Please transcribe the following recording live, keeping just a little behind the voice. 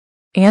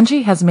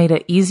Angie has made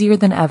it easier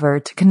than ever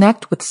to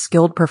connect with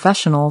skilled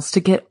professionals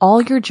to get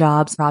all your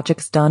jobs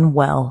projects done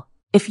well.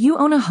 If you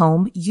own a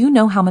home, you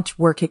know how much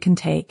work it can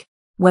take,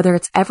 whether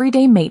it's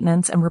everyday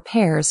maintenance and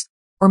repairs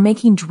or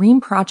making dream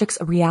projects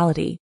a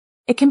reality.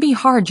 It can be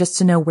hard just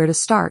to know where to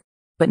start,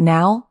 but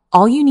now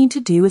all you need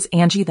to do is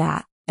Angie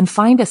that and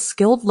find a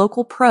skilled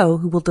local pro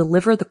who will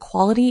deliver the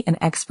quality and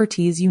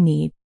expertise you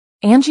need.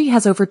 Angie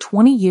has over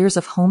 20 years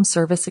of home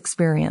service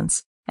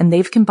experience, and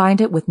they've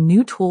combined it with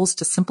new tools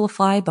to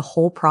simplify the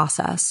whole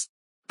process.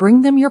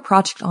 Bring them your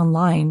project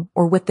online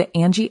or with the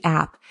Angie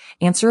app,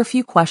 answer a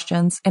few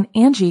questions, and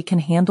Angie can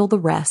handle the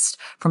rest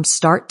from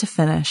start to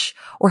finish,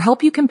 or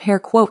help you compare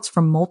quotes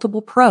from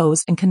multiple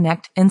pros and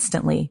connect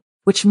instantly,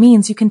 which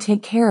means you can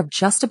take care of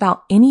just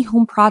about any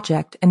home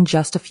project in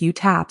just a few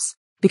taps.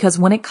 Because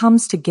when it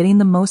comes to getting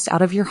the most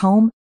out of your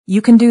home,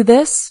 you can do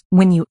this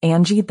when you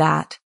Angie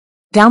that.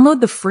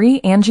 Download the free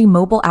Angie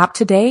mobile app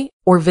today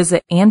or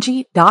visit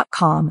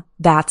Angie.com.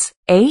 That's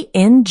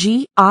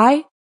ANGI.com.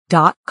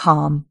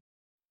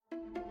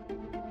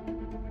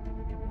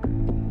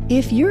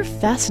 If you're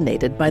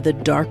fascinated by the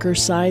darker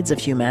sides of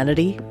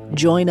humanity,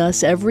 join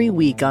us every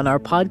week on our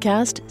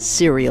podcast,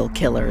 Serial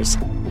Killers,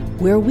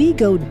 where we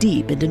go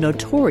deep into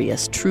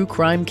notorious true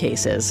crime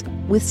cases.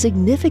 With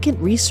significant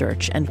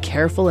research and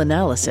careful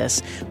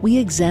analysis, we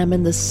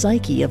examine the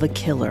psyche of a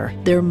killer,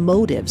 their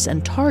motives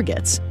and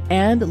targets,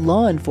 and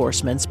law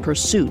enforcement's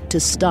pursuit to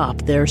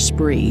stop their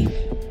spree.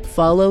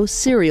 Follow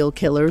Serial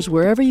Killers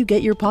wherever you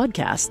get your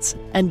podcasts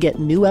and get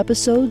new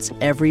episodes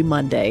every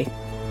Monday.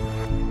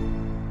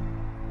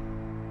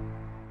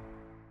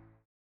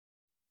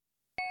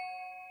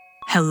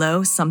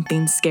 Hello,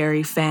 Something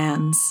Scary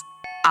fans.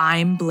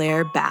 I'm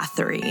Blair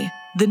Bathory,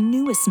 the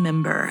newest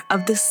member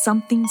of the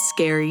Something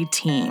Scary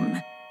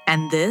team,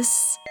 and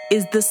this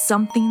is the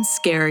Something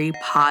Scary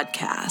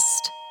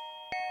podcast.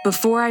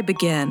 Before I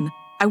begin,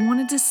 I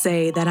wanted to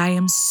say that I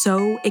am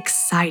so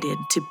excited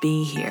to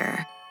be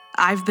here.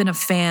 I've been a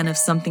fan of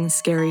Something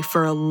Scary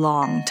for a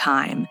long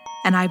time,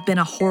 and I've been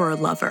a horror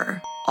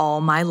lover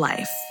all my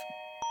life.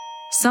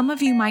 Some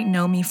of you might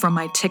know me from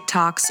my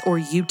TikToks or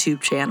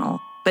YouTube channel,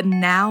 but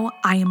now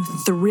I am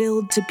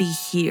thrilled to be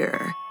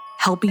here,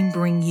 helping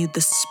bring you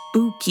the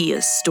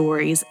spookiest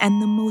stories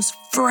and the most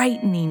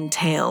frightening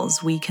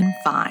tales we can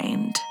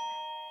find.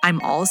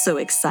 I'm also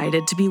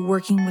excited to be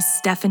working with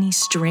Stephanie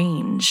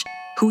Strange,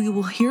 who you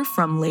will hear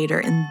from later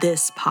in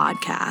this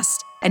podcast,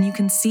 and you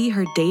can see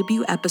her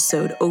debut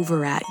episode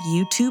over at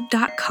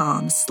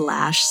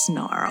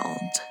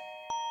youtube.com/snarled.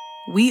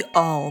 We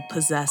all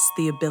possess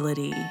the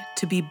ability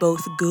to be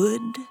both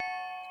good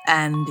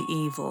and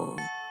evil.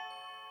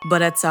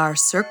 But it's our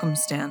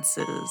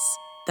circumstances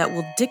that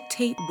will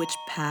dictate which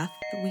path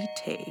we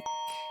take.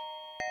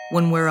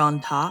 When we're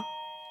on top,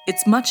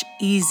 it's much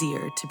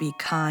easier to be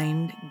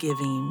kind,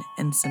 giving,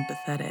 and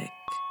sympathetic.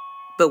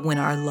 But when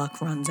our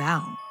luck runs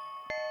out,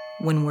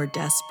 when we're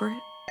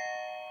desperate,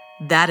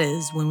 that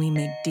is when we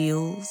make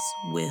deals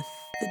with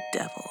the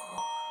devil.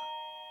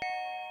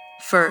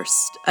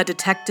 First, a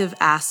detective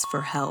asks for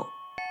help,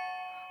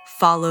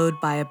 followed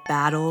by a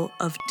battle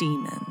of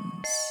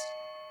demons.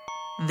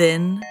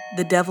 Then,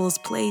 the devil's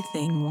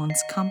plaything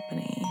wants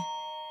company.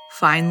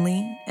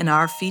 Finally, in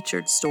our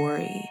featured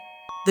story,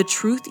 the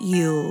truth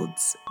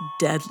yields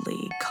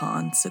deadly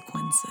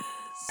consequences.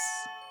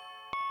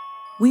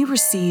 We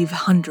receive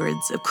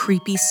hundreds of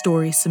creepy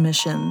story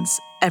submissions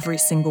every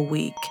single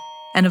week,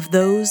 and of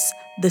those,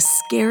 the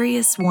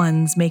scariest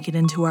ones make it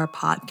into our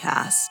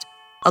podcast,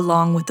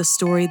 along with the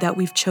story that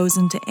we've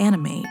chosen to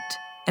animate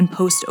and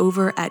post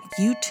over at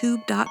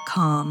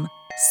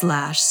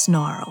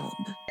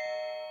youtube.com/snarled.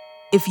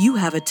 If you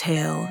have a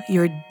tale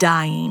you're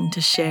dying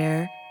to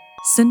share,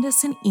 send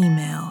us an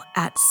email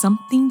at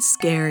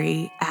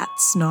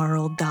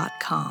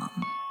somethingscary@snarled.com.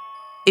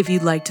 If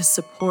you'd like to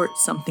support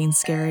Something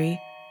Scary,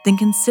 then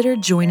consider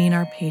joining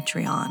our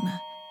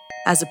Patreon.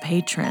 As a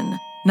patron,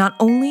 not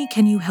only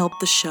can you help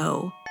the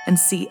show and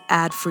see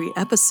ad-free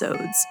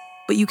episodes,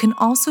 but you can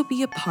also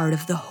be a part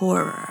of the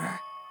horror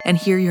and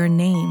hear your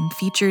name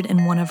featured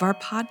in one of our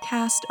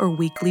podcast or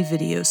weekly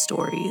video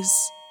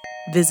stories.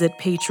 Visit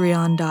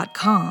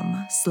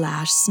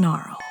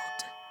patreon.com/snarled.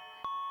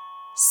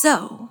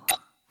 So,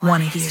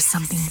 want to hear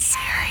something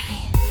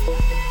scary?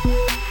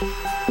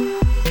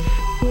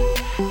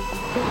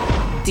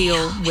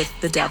 Deal with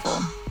the devil.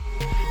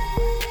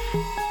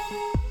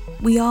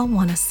 We all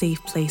want a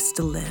safe place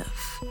to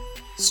live,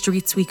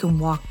 streets we can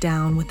walk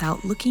down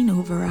without looking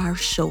over our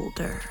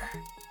shoulder.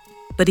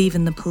 But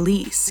even the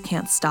police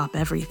can't stop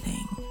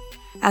everything,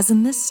 as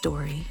in this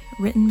story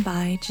written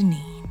by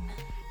Janine.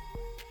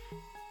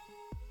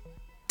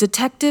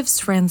 Detectives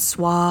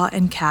Francois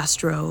and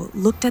Castro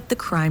looked at the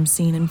crime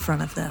scene in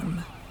front of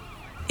them.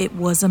 It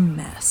was a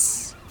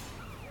mess.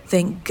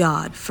 Thank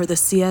God for the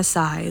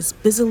CSIs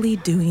busily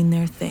doing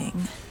their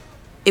thing.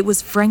 It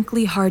was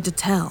frankly hard to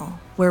tell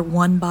where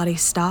one body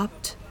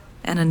stopped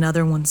and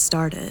another one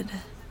started.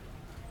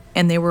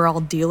 And they were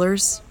all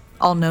dealers,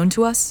 all known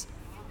to us?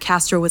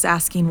 Castro was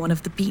asking one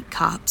of the beat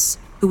cops,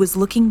 who was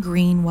looking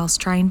green whilst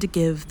trying to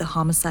give the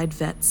homicide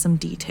vet some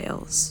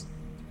details.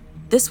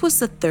 This was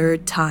the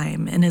third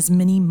time in as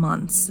many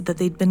months that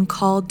they'd been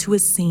called to a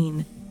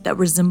scene that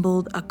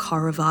resembled a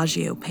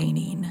Caravaggio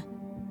painting.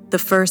 The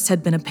first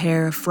had been a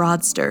pair of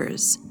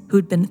fraudsters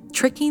who'd been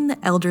tricking the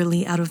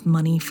elderly out of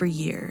money for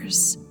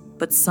years,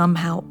 but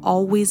somehow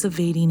always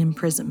evading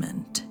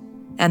imprisonment.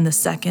 And the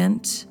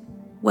second,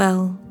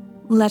 well,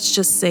 let's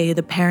just say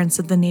the parents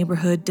of the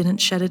neighborhood didn't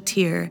shed a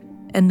tear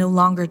and no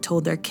longer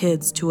told their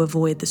kids to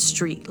avoid the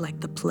street like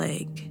the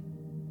plague.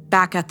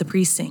 Back at the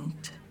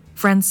precinct,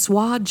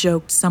 Francois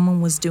joked someone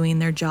was doing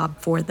their job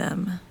for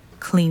them,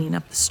 cleaning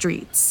up the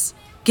streets,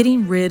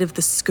 getting rid of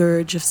the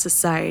scourge of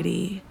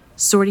society,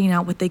 sorting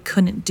out what they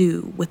couldn't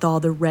do with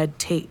all the red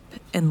tape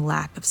and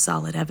lack of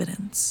solid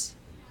evidence.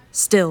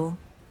 Still,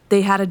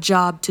 they had a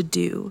job to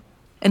do,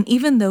 and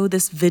even though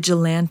this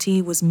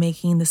vigilante was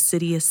making the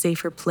city a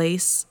safer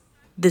place,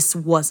 this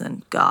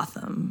wasn't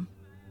Gotham.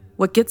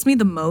 What gets me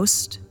the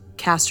most,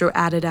 Castro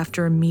added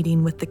after a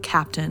meeting with the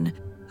captain,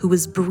 who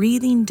was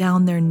breathing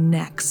down their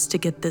necks to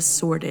get this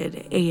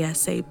sorted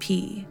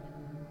ASAP,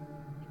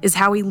 is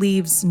how he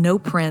leaves no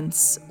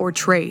prints or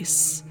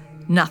trace,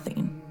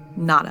 nothing,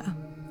 nada,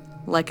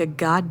 like a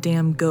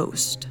goddamn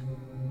ghost.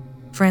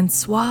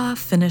 Francois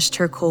finished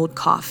her cold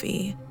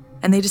coffee,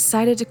 and they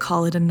decided to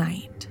call it a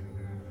night.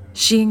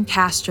 She and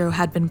Castro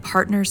had been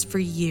partners for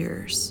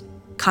years,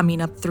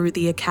 coming up through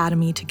the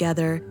academy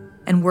together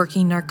and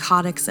working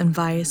narcotics and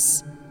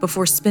vice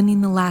before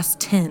spending the last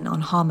 10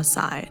 on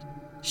homicide.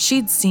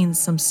 She'd seen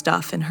some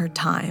stuff in her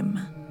time.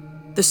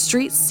 The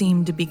streets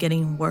seemed to be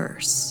getting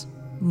worse,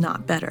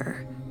 not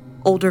better.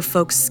 Older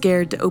folks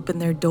scared to open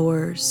their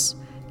doors,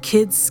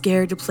 kids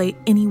scared to play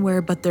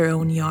anywhere but their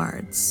own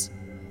yards.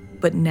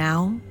 But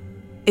now,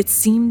 it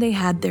seemed they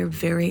had their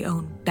very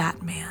own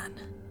Batman,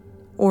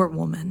 or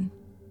woman.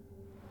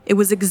 It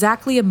was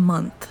exactly a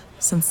month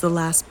since the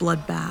last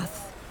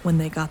bloodbath when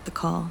they got the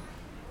call.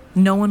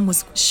 No one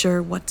was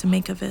sure what to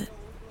make of it.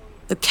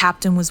 The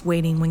captain was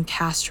waiting when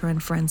Castro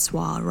and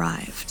Francois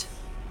arrived.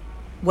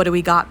 "What do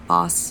we got,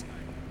 boss?"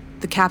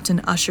 The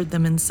captain ushered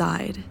them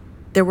inside.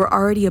 There were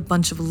already a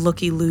bunch of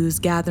looky-loos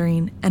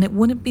gathering, and it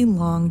wouldn't be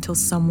long till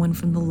someone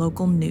from the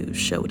local news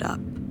showed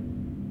up.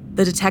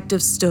 The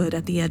detectives stood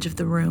at the edge of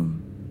the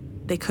room.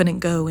 They couldn't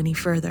go any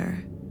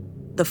further.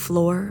 The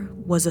floor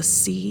was a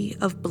sea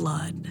of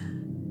blood.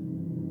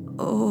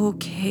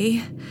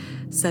 "Okay,"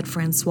 said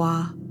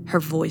Francois, her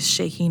voice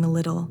shaking a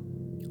little.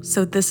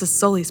 "So this is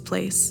Sully's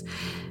place,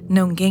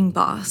 known gang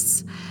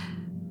boss.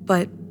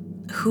 But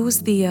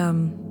who's the,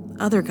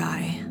 other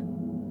guy?"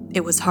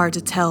 It was hard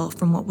to tell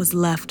from what was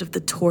left of the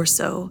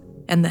torso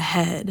and the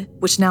head,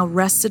 which now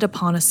rested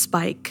upon a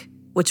spike,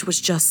 which was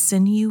just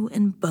sinew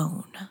and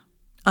bone.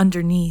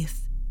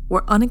 Underneath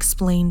were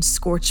unexplained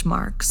scorch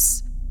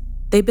marks.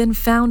 They'd been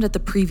found at the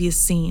previous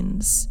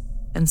scenes,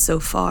 and so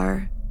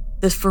far,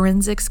 the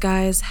forensics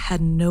guys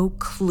had no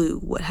clue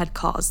what had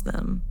caused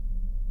them.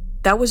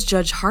 That was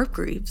Judge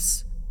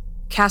Hargreaves.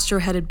 Castro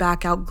headed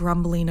back out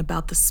grumbling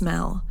about the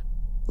smell,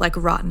 like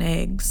rotten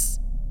eggs.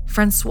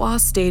 Francois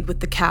stayed with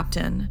the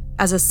captain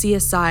as a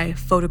CSI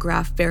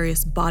photographed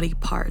various body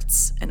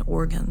parts and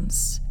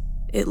organs.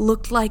 It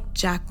looked like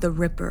Jack the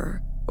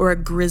Ripper or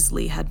a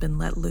grizzly had been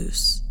let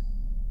loose.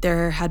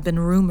 There had been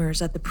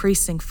rumors at the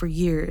precinct for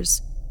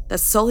years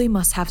that Sully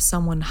must have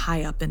someone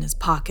high up in his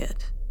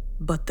pocket.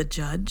 But the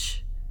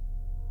judge?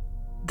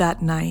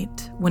 That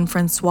night, when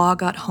Francois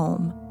got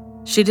home,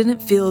 she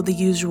didn't feel the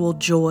usual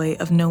joy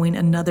of knowing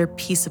another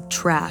piece of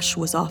trash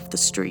was off the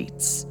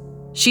streets.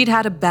 She'd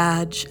had a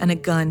badge and a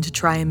gun to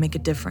try and make a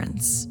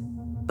difference.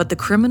 But the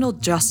criminal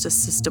justice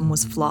system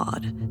was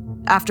flawed.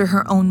 After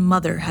her own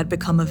mother had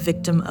become a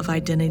victim of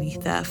identity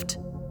theft,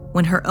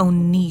 when her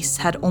own niece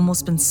had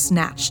almost been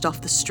snatched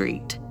off the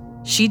street,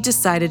 she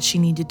decided she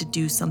needed to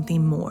do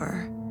something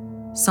more.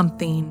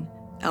 Something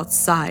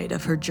outside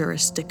of her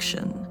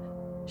jurisdiction.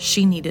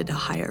 She needed a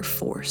higher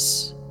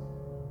force.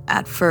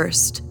 At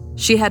first,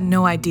 she had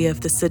no idea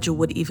if the sigil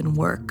would even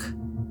work.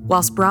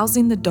 Whilst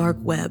browsing the dark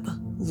web,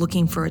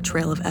 looking for a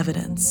trail of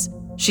evidence,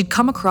 she'd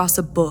come across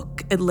a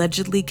book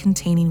allegedly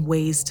containing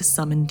ways to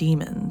summon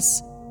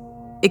demons.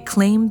 It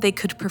claimed they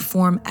could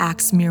perform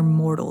acts mere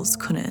mortals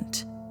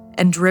couldn't,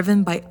 and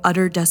driven by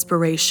utter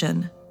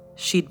desperation,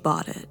 she'd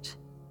bought it.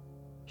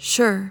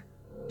 Sure,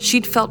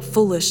 she'd felt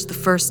foolish the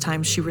first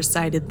time she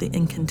recited the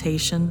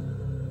incantation,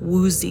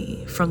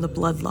 woozy from the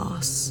blood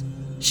loss.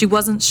 She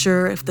wasn't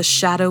sure if the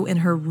shadow in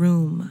her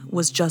room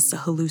was just a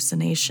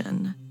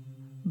hallucination,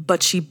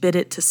 but she bid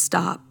it to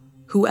stop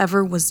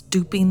whoever was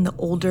duping the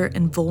older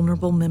and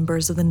vulnerable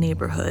members of the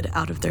neighborhood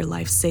out of their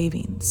life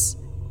savings.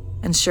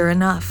 And sure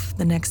enough,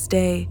 the next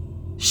day,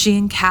 she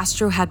and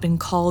Castro had been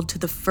called to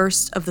the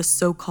first of the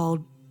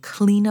so-called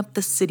clean up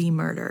the city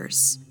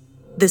murders.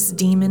 This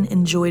demon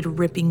enjoyed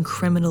ripping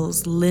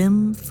criminals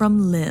limb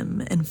from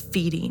limb and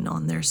feeding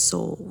on their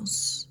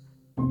souls.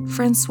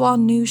 Francois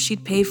knew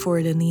she'd pay for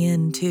it in the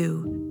end,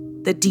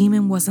 too. The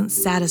demon wasn't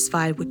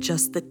satisfied with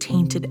just the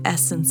tainted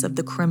essence of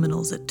the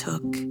criminals it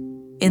took.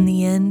 In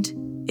the end,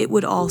 it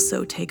would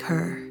also take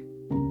her.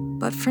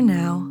 But for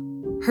now,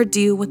 her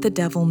deal with the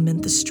devil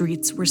meant the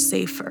streets were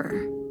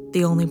safer.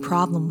 The only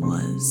problem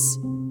was,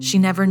 she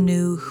never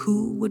knew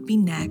who would be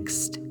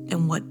next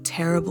and what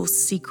terrible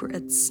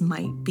secrets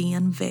might be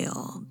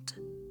unveiled.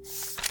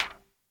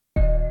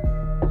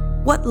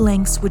 What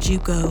lengths would you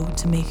go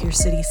to make your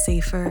city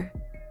safer?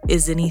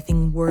 Is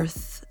anything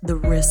worth the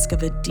risk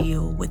of a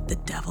deal with the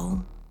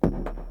devil?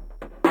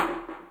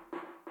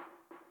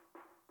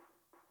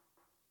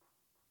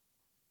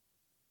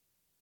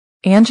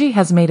 Angie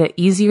has made it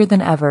easier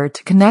than ever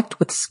to connect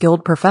with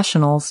skilled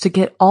professionals to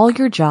get all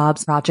your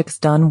jobs projects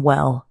done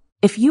well.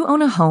 If you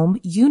own a home,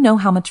 you know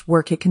how much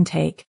work it can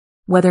take,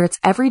 whether it's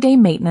everyday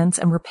maintenance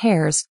and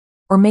repairs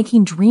or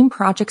making dream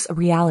projects a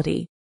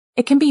reality.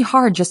 It can be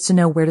hard just to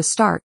know where to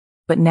start,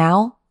 but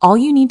now all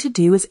you need to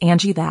do is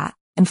Angie that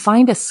and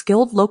find a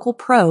skilled local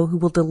pro who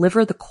will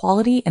deliver the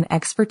quality and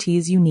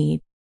expertise you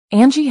need.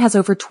 Angie has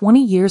over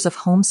 20 years of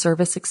home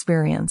service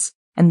experience,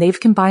 and they've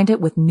combined it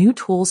with new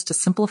tools to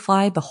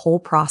simplify the whole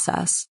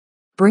process.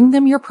 Bring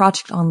them your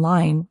project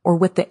online or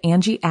with the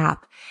Angie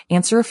app,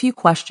 answer a few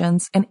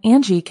questions, and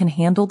Angie can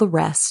handle the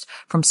rest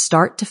from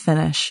start to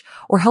finish,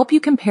 or help you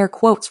compare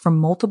quotes from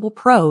multiple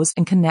pros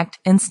and connect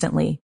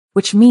instantly,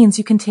 which means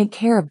you can take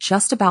care of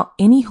just about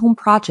any home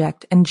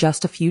project in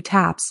just a few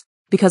taps.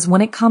 Because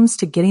when it comes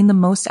to getting the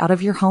most out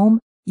of your home,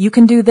 you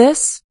can do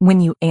this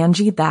when you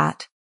Angie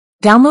that.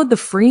 Download the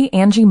free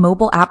Angie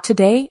mobile app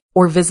today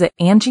or visit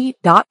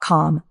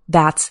Angie.com.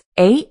 That's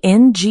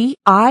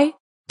ANGI.com.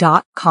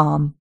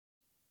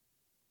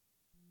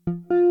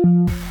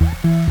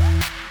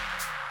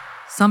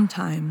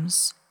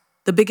 Sometimes,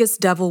 the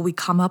biggest devil we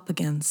come up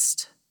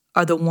against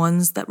are the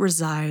ones that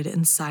reside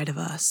inside of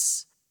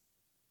us.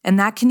 And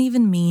that can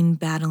even mean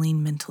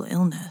battling mental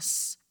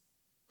illness,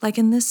 like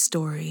in this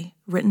story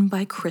written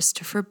by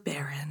Christopher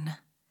Barron.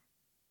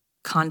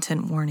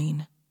 Content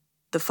warning.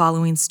 The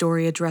following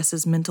story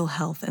addresses mental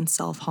health and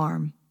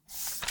self-harm.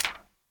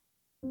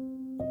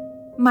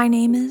 My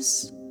name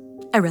is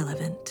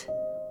irrelevant.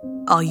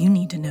 All you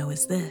need to know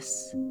is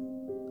this.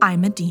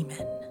 I'm a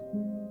demon.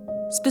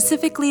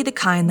 Specifically the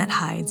kind that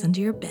hides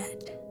under your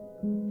bed.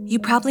 You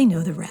probably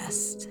know the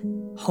rest.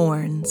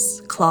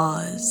 Horns,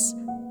 claws,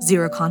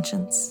 zero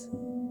conscience.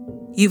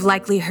 You've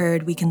likely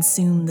heard we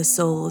consume the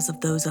souls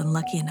of those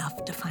unlucky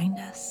enough to find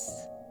us.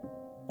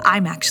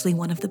 I'm actually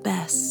one of the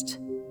best.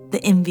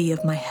 The envy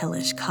of my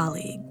hellish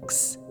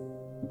colleagues.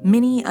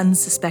 Many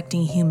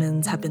unsuspecting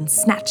humans have been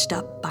snatched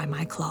up by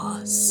my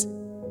claws,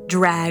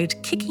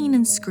 dragged kicking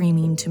and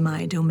screaming to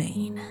my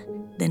domain,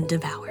 then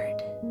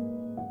devoured.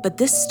 But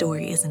this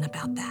story isn't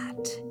about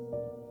that.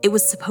 It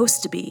was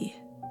supposed to be,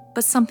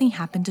 but something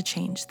happened to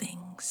change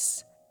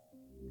things.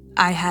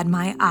 I had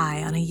my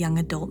eye on a young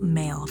adult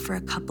male for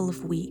a couple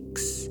of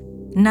weeks.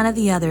 None of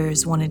the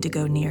others wanted to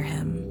go near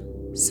him,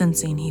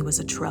 sensing he was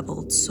a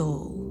troubled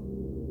soul.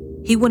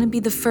 He wouldn't be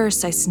the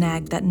first I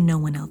snagged that no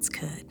one else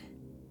could.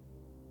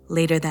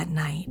 Later that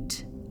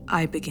night,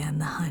 I began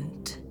the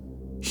hunt.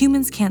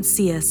 Humans can't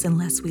see us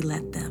unless we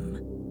let them,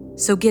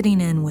 so getting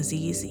in was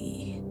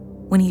easy.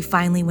 When he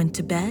finally went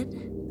to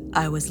bed,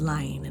 I was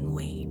lying in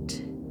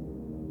wait.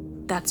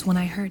 That's when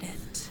I heard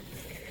it.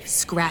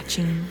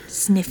 Scratching,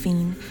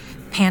 sniffing,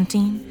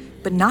 panting,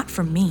 but not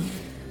from me,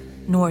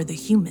 nor the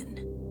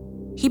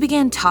human. He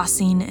began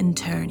tossing and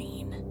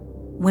turning,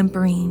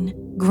 whimpering.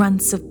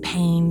 Grunts of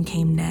pain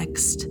came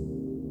next.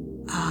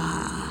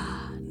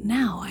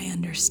 Now I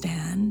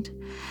understand.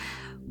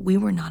 We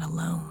were not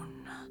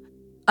alone.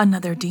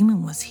 Another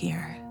demon was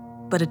here,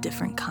 but a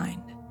different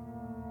kind.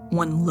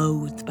 One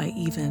loathed by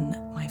even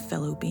my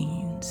fellow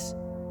beings.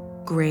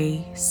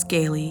 Gray,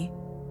 scaly,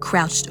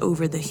 crouched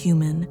over the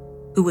human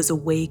who was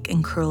awake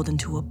and curled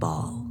into a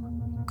ball,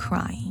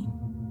 crying.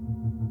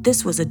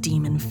 This was a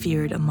demon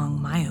feared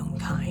among my own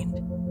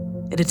kind.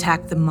 It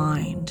attacked the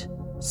mind,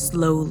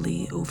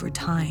 slowly over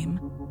time,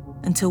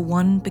 until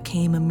one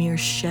became a mere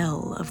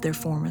shell of their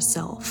former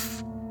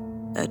self,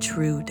 a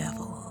true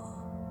devil.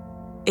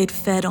 It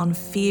fed on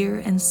fear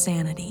and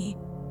sanity,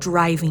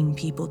 driving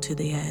people to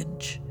the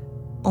edge.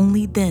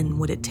 Only then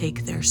would it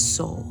take their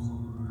soul.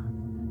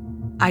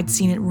 I'd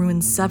seen it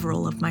ruin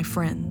several of my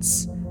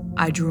friends.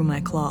 I drew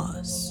my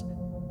claws.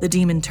 The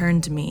demon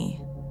turned to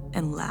me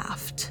and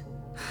laughed.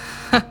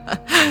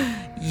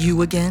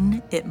 You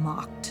again? It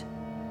mocked.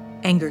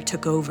 Anger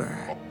took over.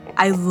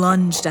 I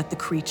lunged at the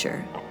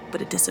creature,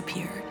 but it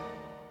disappeared.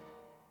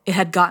 It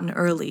had gotten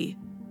early,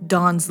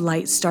 dawn's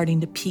light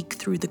starting to peek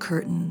through the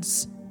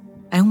curtains.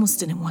 I almost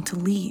didn't want to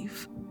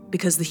leave,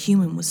 because the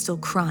human was still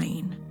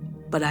crying,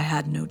 but I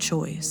had no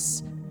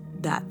choice.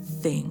 That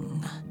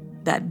thing,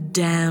 that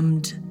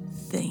damned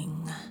thing.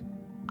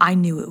 I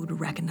knew it would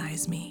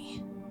recognize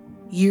me.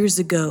 Years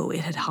ago, it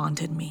had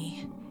haunted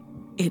me.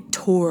 It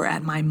tore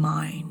at my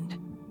mind,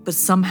 but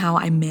somehow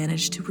I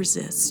managed to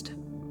resist.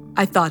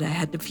 I thought I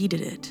had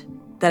defeated it,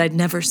 that I'd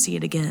never see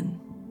it again.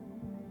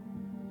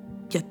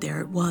 Yet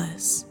there it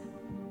was,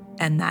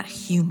 and that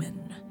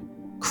human,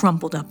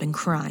 crumpled up and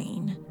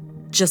crying,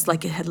 just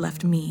like it had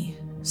left me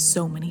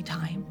so many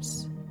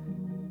times.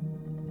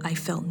 I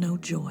felt no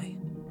joy.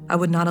 I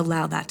would not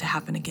allow that to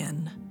happen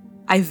again.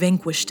 I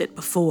vanquished it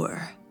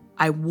before.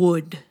 I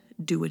would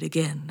do it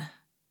again.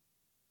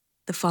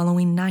 The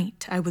following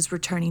night, I was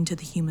returning to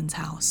the human's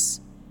house.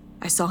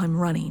 I saw him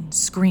running,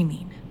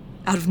 screaming.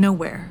 Out of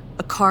nowhere,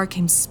 a car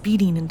came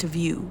speeding into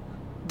view.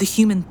 The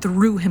human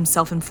threw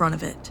himself in front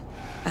of it.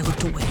 I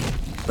looked away,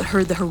 but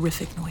heard the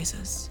horrific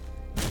noises.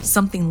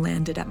 Something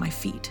landed at my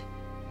feet.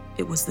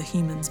 It was the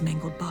human's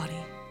mangled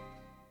body.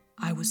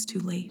 I was too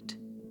late.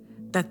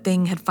 That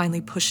thing had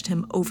finally pushed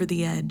him over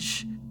the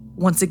edge.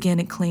 Once again,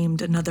 it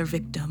claimed another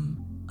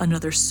victim,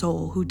 another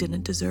soul who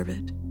didn't deserve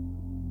it.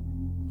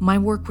 My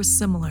work was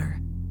similar.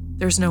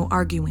 There's no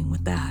arguing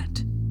with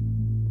that.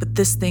 But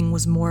this thing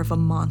was more of a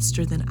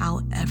monster than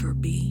I'll ever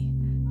be.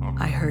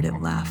 I heard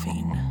it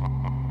laughing.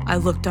 I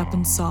looked up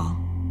and saw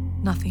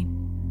nothing.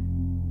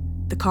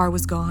 The car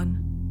was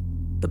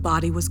gone. The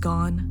body was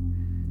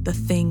gone. The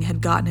thing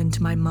had gotten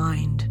into my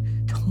mind,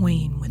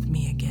 toying with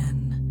me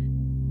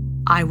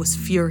again. I was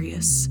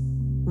furious.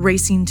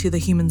 Racing to the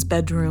human's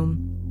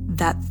bedroom,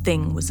 that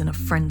thing was in a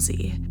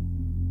frenzy.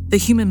 The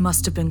human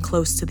must have been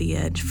close to the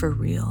edge for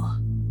real.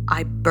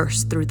 I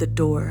burst through the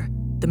door,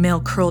 the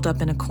male curled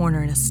up in a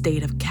corner in a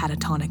state of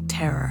catatonic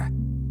terror.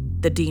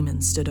 The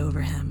demon stood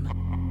over him,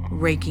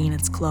 raking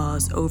its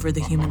claws over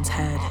the human's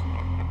head.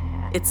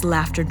 Its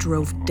laughter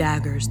drove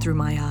daggers through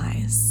my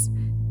eyes.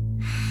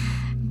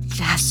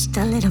 "Just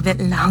a little bit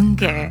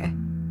longer,"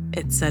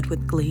 it said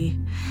with glee,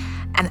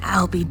 "and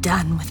I'll be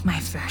done with my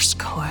first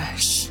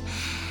course.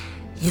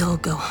 You'll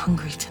go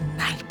hungry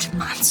tonight,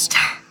 monster."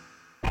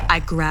 I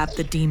grabbed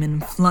the demon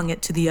and flung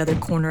it to the other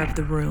corner of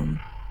the room.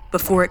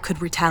 Before it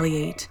could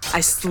retaliate,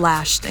 I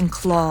slashed and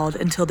clawed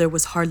until there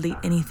was hardly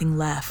anything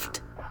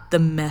left. The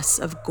mess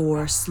of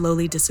gore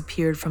slowly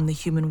disappeared from the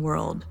human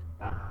world,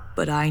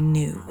 but I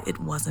knew it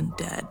wasn't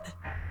dead.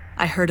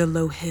 I heard a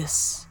low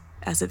hiss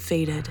as it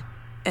faded,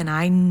 and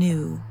I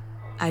knew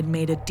I'd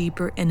made a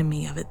deeper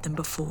enemy of it than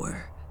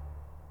before.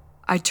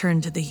 I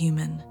turned to the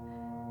human.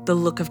 The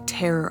look of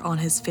terror on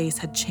his face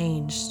had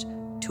changed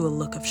to a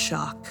look of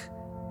shock.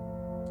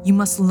 "You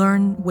must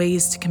learn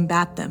ways to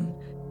combat them.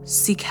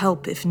 Seek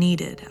help if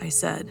needed," I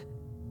said.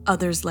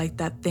 "Others like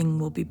that thing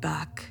will be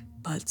back,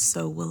 but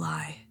so will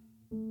I."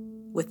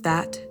 With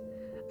that,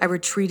 I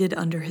retreated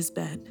under his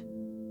bed.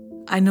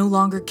 I no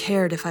longer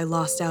cared if I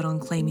lost out on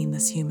claiming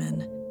this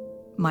human.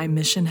 My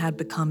mission had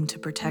become to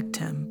protect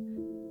him.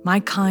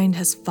 My kind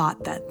has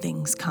fought that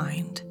thing's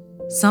kind.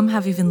 Some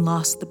have even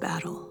lost the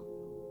battle.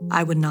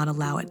 I would not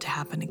allow it to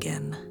happen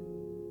again.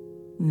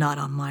 Not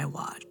on my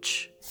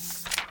watch.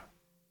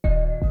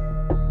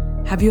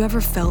 Have you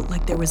ever felt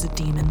like there was a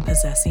demon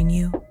possessing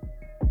you?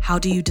 How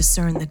do you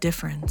discern the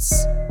difference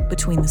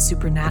between the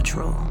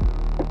supernatural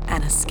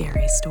and a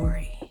scary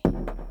story?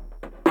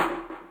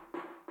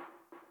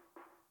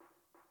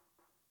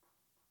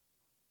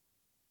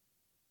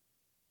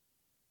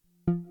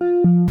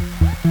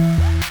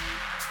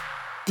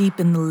 Deep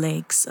in the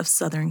lakes of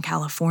Southern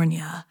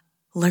California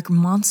lurk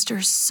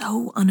monsters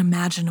so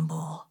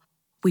unimaginable,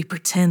 we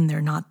pretend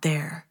they're not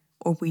there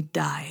or we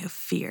die of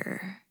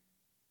fear.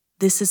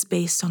 This is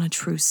based on a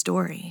true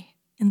story,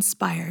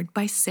 inspired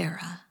by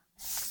Sarah.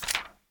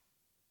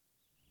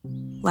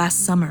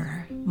 Last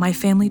summer, my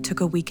family took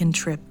a weekend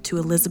trip to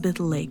Elizabeth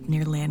Lake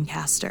near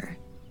Lancaster.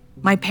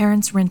 My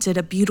parents rented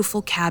a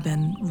beautiful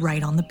cabin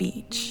right on the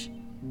beach.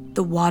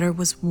 The water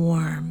was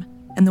warm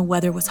and the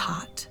weather was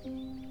hot.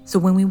 So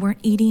when we weren't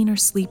eating or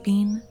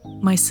sleeping,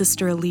 my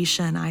sister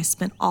Alicia and I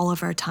spent all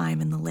of our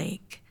time in the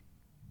lake.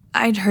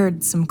 I'd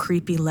heard some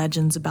creepy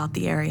legends about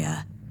the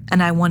area,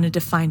 and I wanted to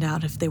find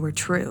out if they were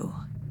true.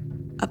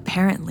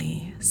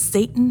 Apparently,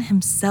 Satan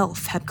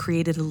himself had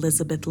created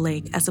Elizabeth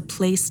Lake as a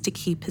place to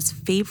keep his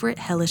favorite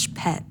hellish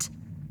pet,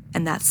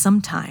 and that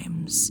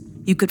sometimes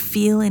you could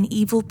feel an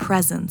evil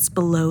presence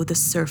below the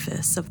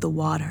surface of the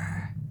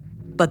water.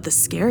 But the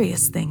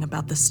scariest thing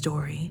about the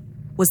story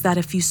was that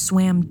if you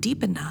swam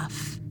deep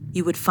enough,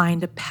 you would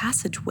find a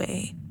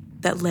passageway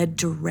that led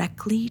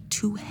directly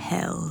to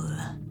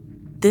hell.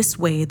 This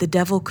way, the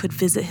devil could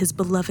visit his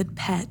beloved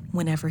pet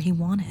whenever he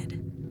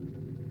wanted.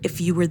 If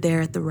you were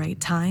there at the right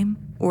time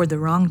or the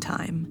wrong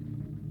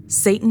time,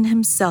 Satan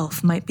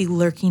himself might be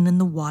lurking in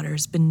the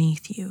waters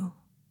beneath you.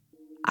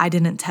 I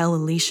didn't tell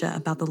Alicia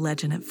about the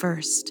legend at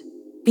first.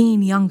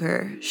 Being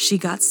younger, she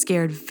got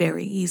scared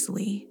very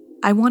easily.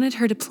 I wanted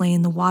her to play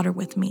in the water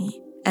with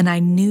me, and I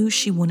knew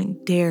she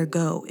wouldn't dare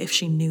go if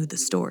she knew the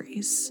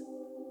stories.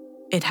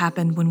 It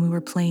happened when we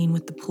were playing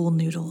with the pool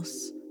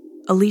noodles.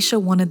 Alicia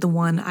wanted the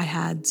one I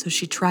had, so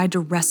she tried to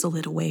wrestle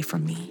it away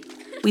from me.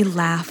 We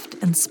laughed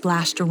and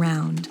splashed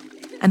around,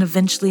 and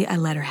eventually I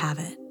let her have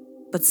it.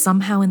 But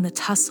somehow in the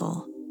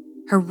tussle,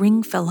 her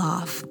ring fell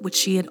off, which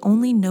she had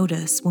only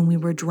noticed when we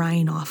were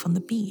drying off on the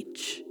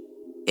beach.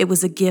 It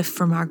was a gift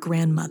from our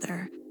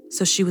grandmother,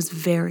 so she was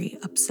very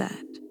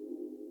upset.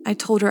 I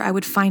told her I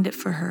would find it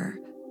for her,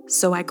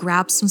 so I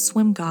grabbed some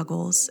swim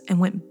goggles and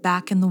went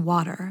back in the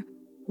water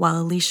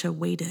while Alicia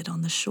waited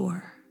on the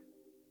shore.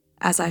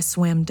 As I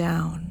swam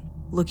down,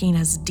 looking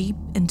as deep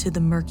into the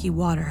murky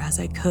water as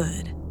I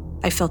could,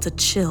 I felt a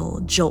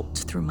chill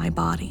jolt through my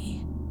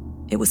body.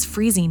 It was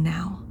freezing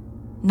now,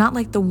 not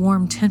like the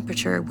warm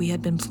temperature we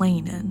had been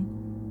playing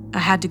in. I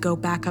had to go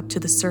back up to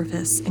the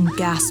surface and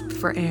gasp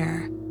for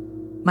air.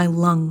 My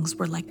lungs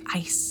were like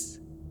ice.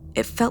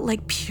 It felt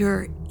like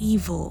pure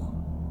evil,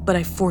 but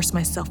I forced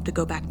myself to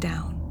go back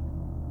down.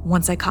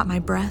 Once I caught my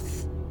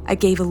breath, I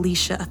gave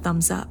Alicia a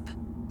thumbs up,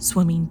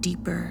 swimming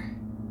deeper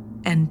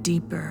and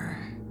deeper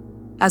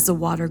as the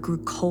water grew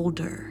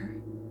colder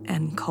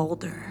and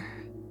colder.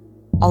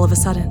 All of a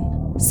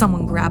sudden,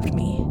 someone grabbed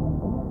me.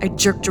 I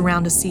jerked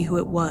around to see who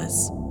it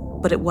was,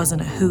 but it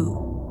wasn't a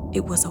who,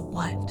 it was a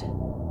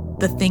what.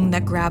 The thing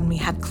that grabbed me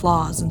had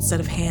claws instead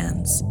of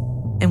hands,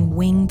 and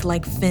winged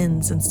like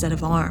fins instead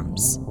of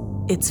arms.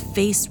 Its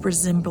face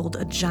resembled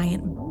a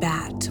giant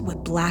bat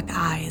with black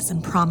eyes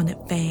and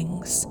prominent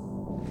fangs.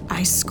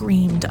 I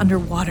screamed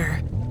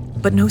underwater,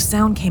 but no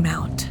sound came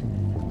out,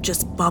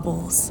 just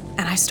bubbles,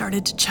 and I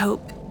started to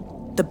choke.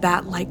 The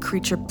bat-like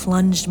creature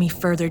plunged me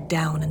further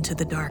down into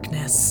the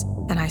darkness,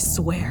 and I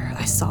swear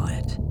I saw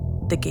it.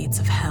 The gates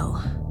of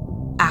hell.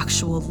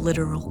 Actual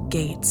literal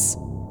gates.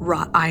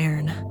 Wrought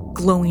iron,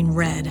 glowing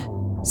red,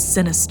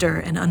 sinister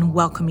and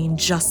unwelcoming,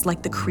 just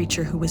like the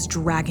creature who was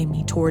dragging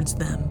me towards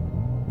them.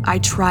 I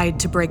tried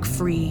to break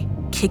free,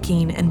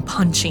 kicking and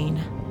punching.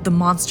 The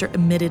monster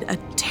emitted a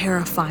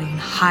terrifying,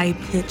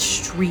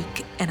 high-pitched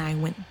shriek, and I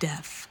went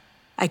deaf.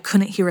 I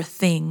couldn't hear a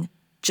thing,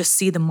 just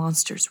see the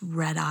monster's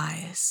red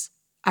eyes.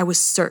 I was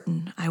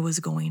certain I was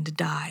going to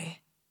die,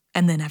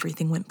 and then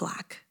everything went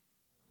black.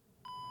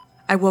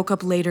 I woke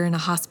up later in a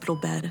hospital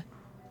bed,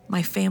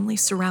 my family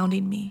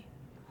surrounding me.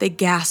 They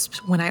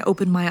gasped when I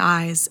opened my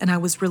eyes, and I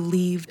was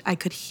relieved I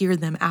could hear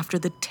them after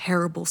the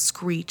terrible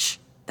screech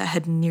that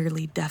had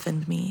nearly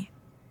deafened me.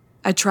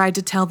 I tried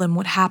to tell them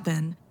what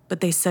happened,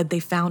 but they said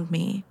they found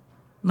me,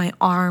 my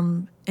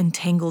arm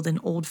entangled in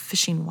old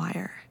fishing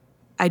wire.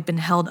 I'd been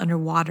held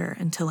underwater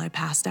until I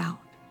passed out.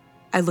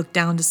 I looked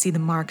down to see the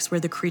marks where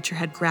the creature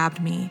had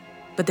grabbed me,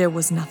 but there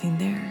was nothing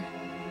there.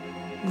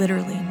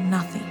 Literally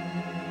nothing.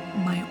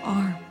 My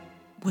arm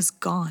was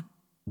gone.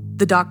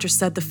 The doctor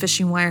said the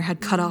fishing wire had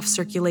cut off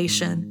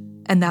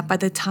circulation, and that by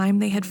the time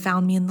they had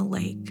found me in the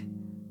lake,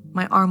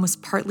 my arm was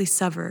partly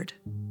severed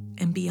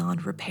and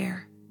beyond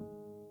repair.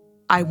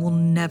 I will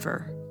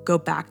never go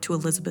back to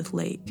Elizabeth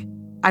Lake.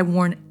 I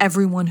warn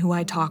everyone who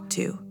I talk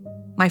to.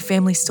 My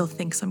family still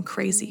thinks I'm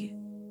crazy.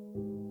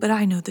 But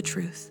I know the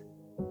truth.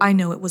 I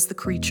know it was the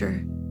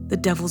creature, the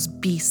devil's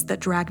beast that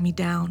dragged me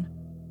down,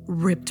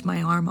 ripped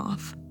my arm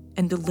off,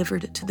 and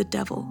delivered it to the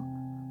devil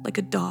like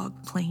a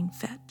dog playing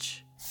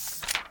fetch.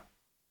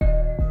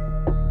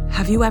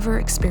 Have you ever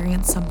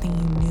experienced something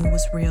you knew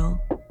was real,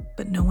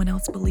 but no one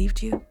else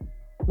believed you?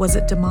 Was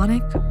it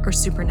demonic or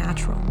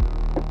supernatural?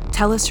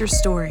 Tell us your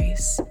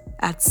stories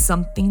at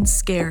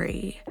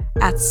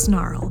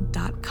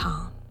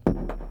somethingscary@snarl.com.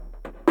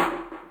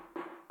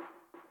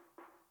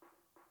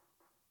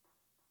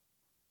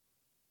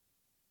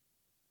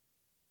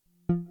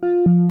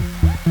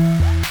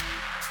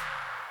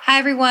 Hi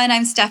everyone,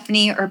 I'm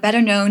Stephanie, or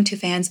better known to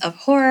fans of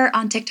horror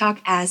on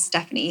TikTok as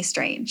Stephanie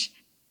Strange.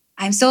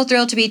 I'm so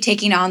thrilled to be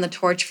taking on the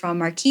torch from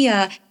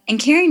Markia and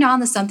carrying on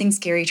the Something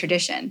Scary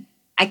tradition.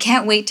 I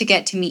can't wait to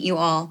get to meet you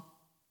all.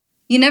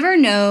 You never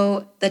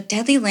know the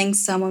deadly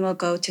lengths someone will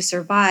go to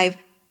survive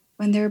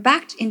when they're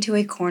backed into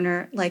a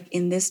corner like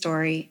in this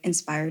story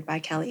inspired by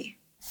Kelly.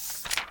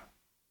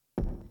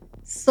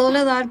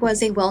 Soledad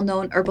was a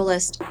well-known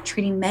herbalist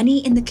treating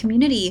many in the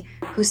community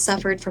who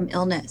suffered from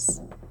illness.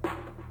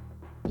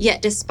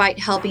 Yet despite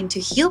helping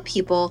to heal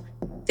people,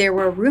 there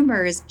were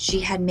rumors she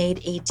had made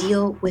a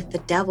deal with the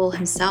devil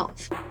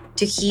himself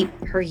to keep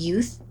her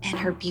youth and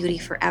her beauty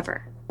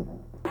forever.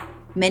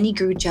 Many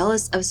grew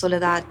jealous of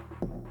Soledad.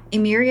 A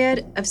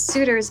myriad of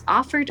suitors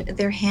offered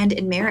their hand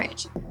in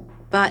marriage,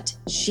 but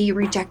she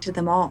rejected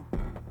them all.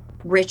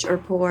 Rich or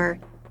poor,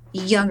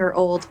 young or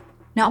old,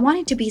 not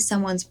wanting to be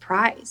someone's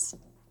prize.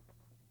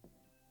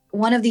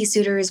 One of these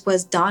suitors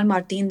was Don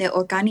Martin de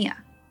Ocaña,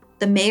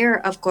 the mayor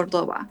of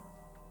Córdoba.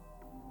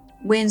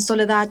 When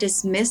Soledad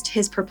dismissed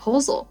his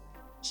proposal,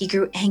 he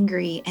grew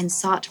angry and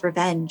sought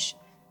revenge.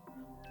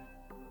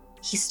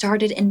 He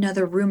started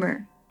another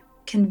rumor,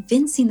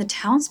 convincing the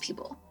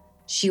townspeople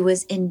she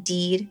was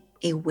indeed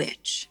a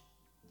witch.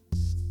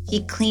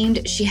 He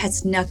claimed she had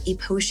snuck a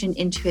potion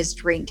into his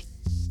drink,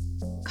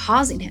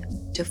 causing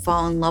him to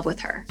fall in love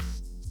with her,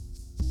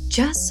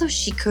 just so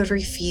she could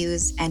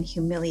refuse and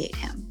humiliate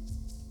him.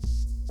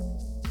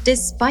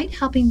 Despite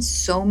helping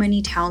so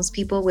many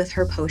townspeople with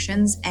her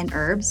potions and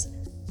herbs,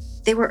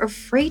 they were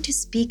afraid to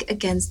speak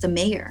against the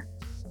mayor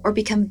or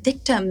become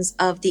victims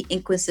of the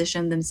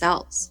Inquisition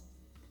themselves.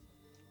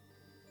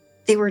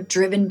 They were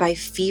driven by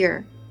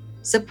fear,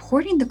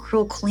 supporting the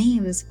cruel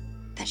claims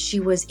that she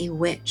was a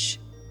witch.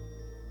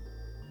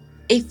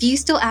 A few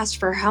still asked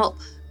for help,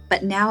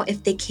 but now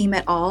if they came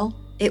at all,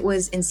 it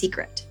was in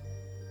secret.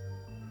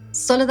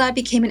 Soledad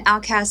became an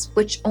outcast,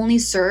 which only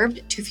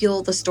served to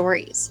fuel the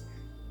stories.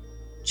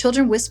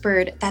 Children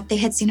whispered that they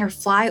had seen her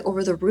fly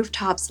over the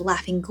rooftops,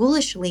 laughing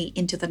ghoulishly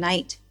into the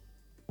night.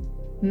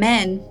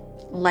 Men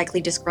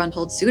likely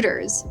disgruntled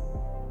suitors,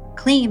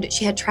 claimed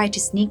she had tried to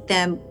sneak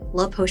them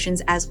love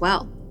potions as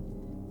well.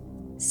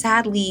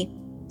 Sadly,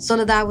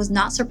 Soledad was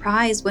not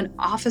surprised when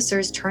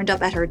officers turned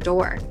up at her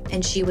door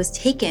and she was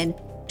taken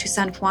to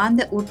San Juan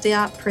de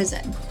Urtea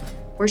prison,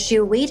 where she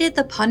awaited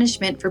the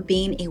punishment for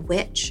being a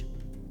witch,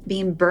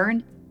 being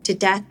burned to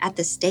death at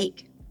the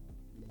stake.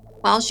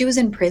 While she was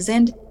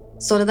imprisoned,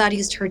 Soledad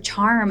used her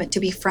charm to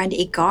befriend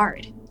a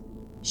guard.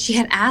 She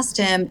had asked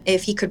him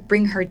if he could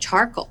bring her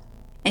charcoal,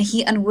 and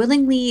he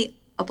unwillingly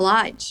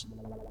obliged.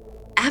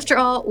 After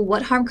all,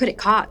 what harm could it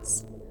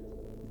cause?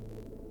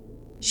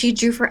 She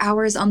drew for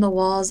hours on the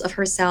walls of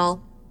her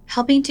cell,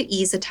 helping to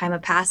ease the time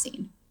of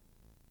passing.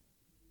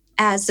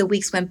 As the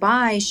weeks went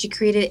by, she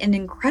created an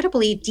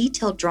incredibly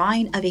detailed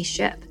drawing of a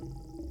ship.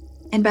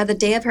 And by the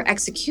day of her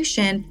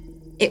execution,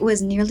 it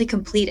was nearly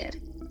completed.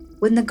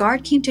 When the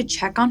guard came to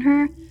check on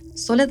her,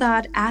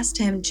 Soledad asked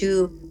him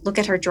to look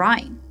at her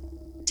drawing.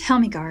 "Tell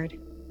me, guard,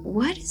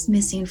 what is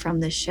missing from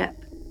this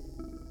ship?"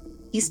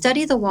 He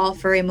studied the wall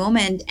for a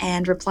moment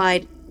and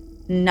replied,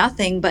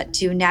 "Nothing but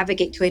to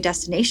navigate to a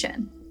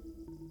destination."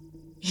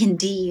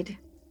 "Indeed,"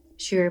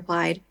 she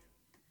replied.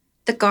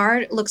 The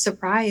guard looked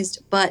surprised,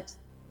 but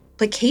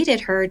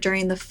placated her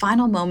during the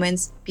final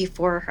moments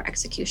before her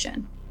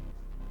execution.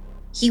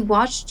 He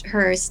watched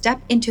her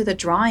step into the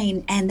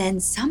drawing and then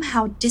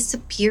somehow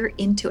disappear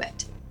into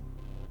it.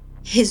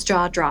 His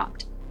jaw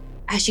dropped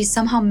as she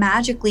somehow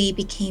magically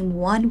became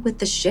one with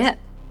the ship,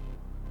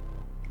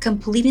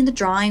 completing the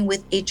drawing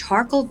with a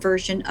charcoal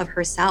version of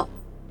herself.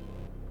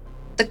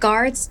 The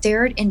guard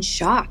stared in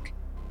shock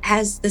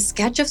as the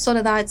sketch of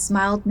Soledad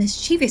smiled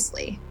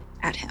mischievously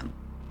at him.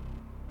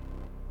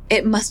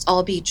 It must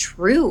all be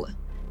true.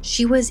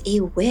 She was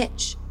a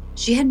witch.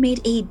 She had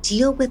made a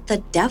deal with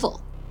the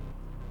devil.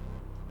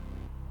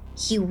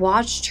 He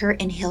watched her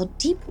inhale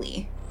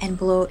deeply and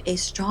blow a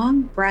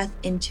strong breath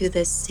into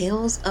the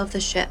sails of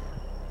the ship,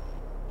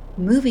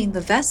 moving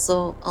the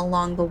vessel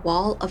along the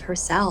wall of her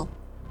cell.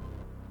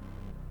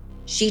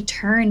 She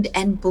turned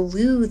and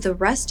blew the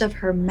rest of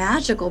her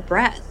magical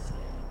breath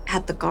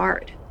at the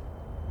guard.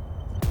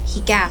 He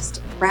gasped,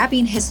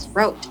 grabbing his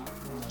throat,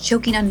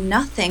 choking on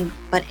nothing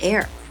but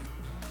air.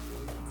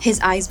 His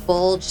eyes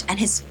bulged and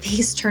his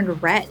face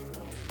turned red.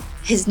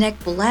 His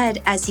neck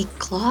bled as he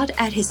clawed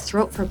at his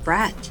throat for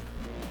breath.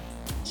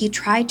 He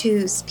tried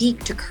to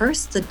speak to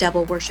curse the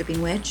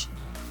devil-worshipping witch,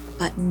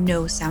 but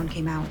no sound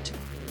came out.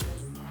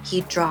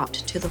 He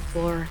dropped to the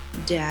floor,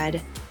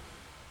 dead.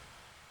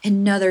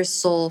 Another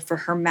soul for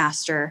her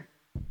master.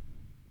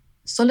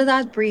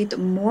 Soledad breathed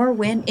more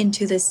wind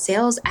into the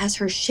sails as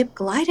her ship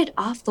glided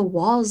off the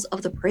walls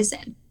of the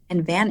prison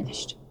and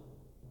vanished.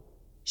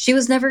 She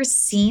was never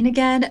seen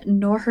again,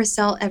 nor her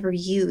cell ever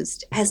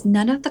used, as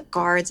none of the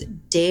guards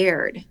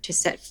dared to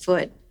set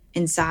foot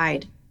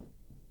inside.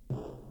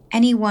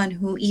 Anyone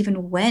who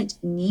even went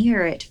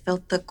near it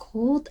felt the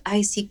cold,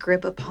 icy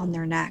grip upon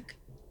their neck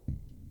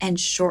and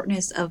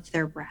shortness of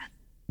their breath.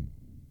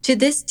 To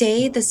this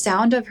day, the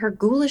sound of her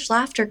ghoulish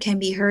laughter can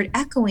be heard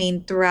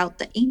echoing throughout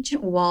the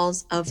ancient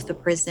walls of the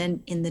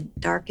prison in the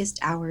darkest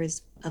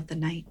hours of the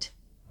night.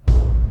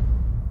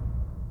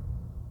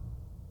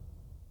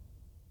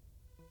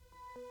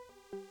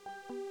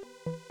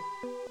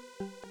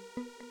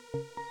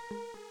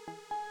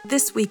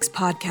 This week's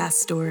podcast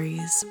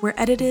stories were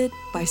edited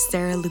by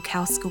Sarah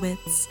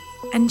Lukowskowitz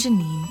and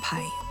Janine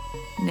Pipe.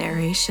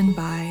 Narration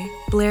by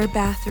Blair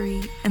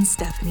Bathory and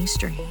Stephanie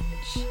Strange.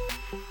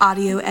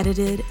 Audio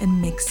edited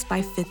and mixed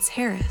by Fitz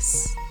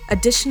Harris.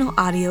 Additional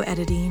audio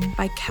editing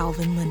by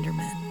Calvin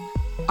Linderman.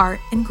 Art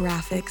and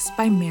graphics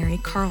by Mary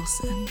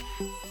Carlson.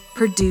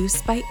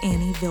 Produced by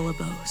Annie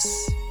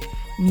Villalobos.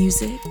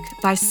 Music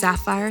by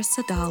Sapphire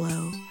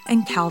Sadalo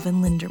and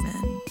Calvin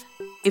Linderman.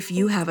 If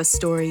you have a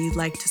story you'd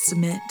like to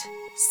submit,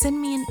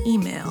 send me an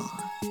email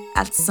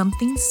at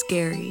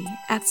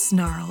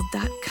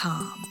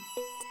somethingscary@snarled.com.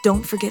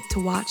 Don't forget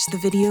to watch the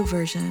video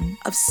version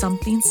of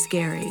Something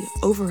Scary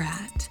over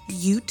at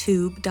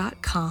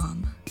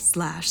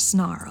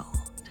youtube.com/snarled.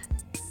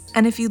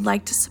 And if you'd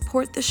like to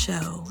support the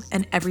show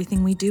and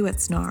everything we do at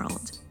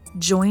Snarled,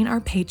 join our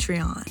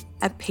Patreon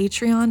at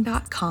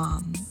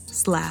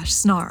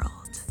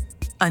patreon.com/snarled.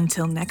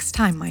 Until next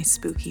time, my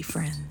spooky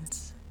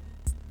friends,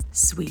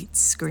 sweet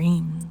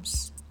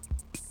screams.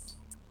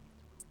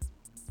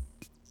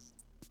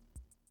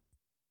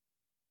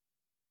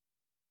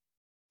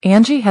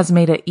 Angie has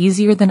made it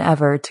easier than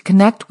ever to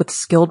connect with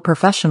skilled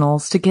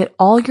professionals to get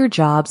all your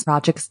jobs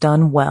projects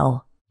done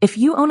well. If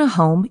you own a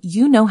home,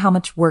 you know how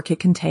much work it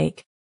can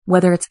take,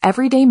 whether it's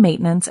everyday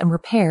maintenance and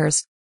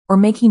repairs or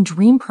making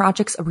dream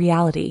projects a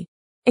reality.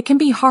 It can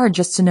be hard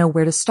just to know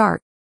where to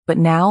start, but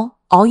now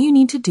all you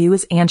need to do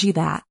is Angie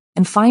that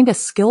and find a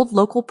skilled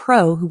local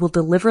pro who will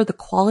deliver the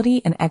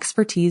quality and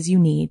expertise you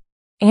need.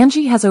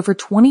 Angie has over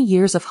 20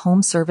 years of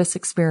home service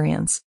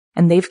experience,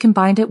 and they've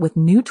combined it with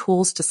new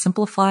tools to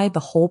simplify the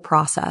whole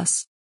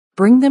process.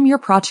 Bring them your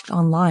project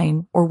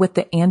online or with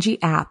the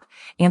Angie app,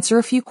 answer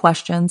a few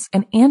questions,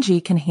 and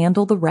Angie can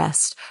handle the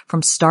rest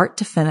from start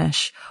to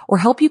finish or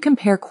help you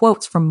compare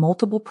quotes from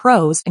multiple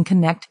pros and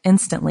connect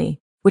instantly,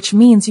 which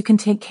means you can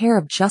take care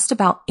of just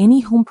about any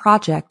home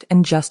project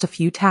in just a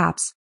few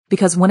taps.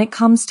 Because when it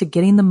comes to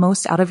getting the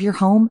most out of your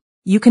home,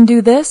 you can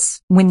do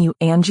this when you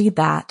Angie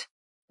that.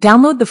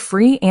 Download the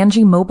free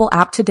Angie mobile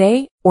app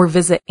today or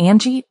visit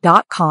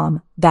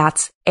Angie.com.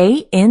 That's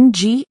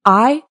ANGI.com.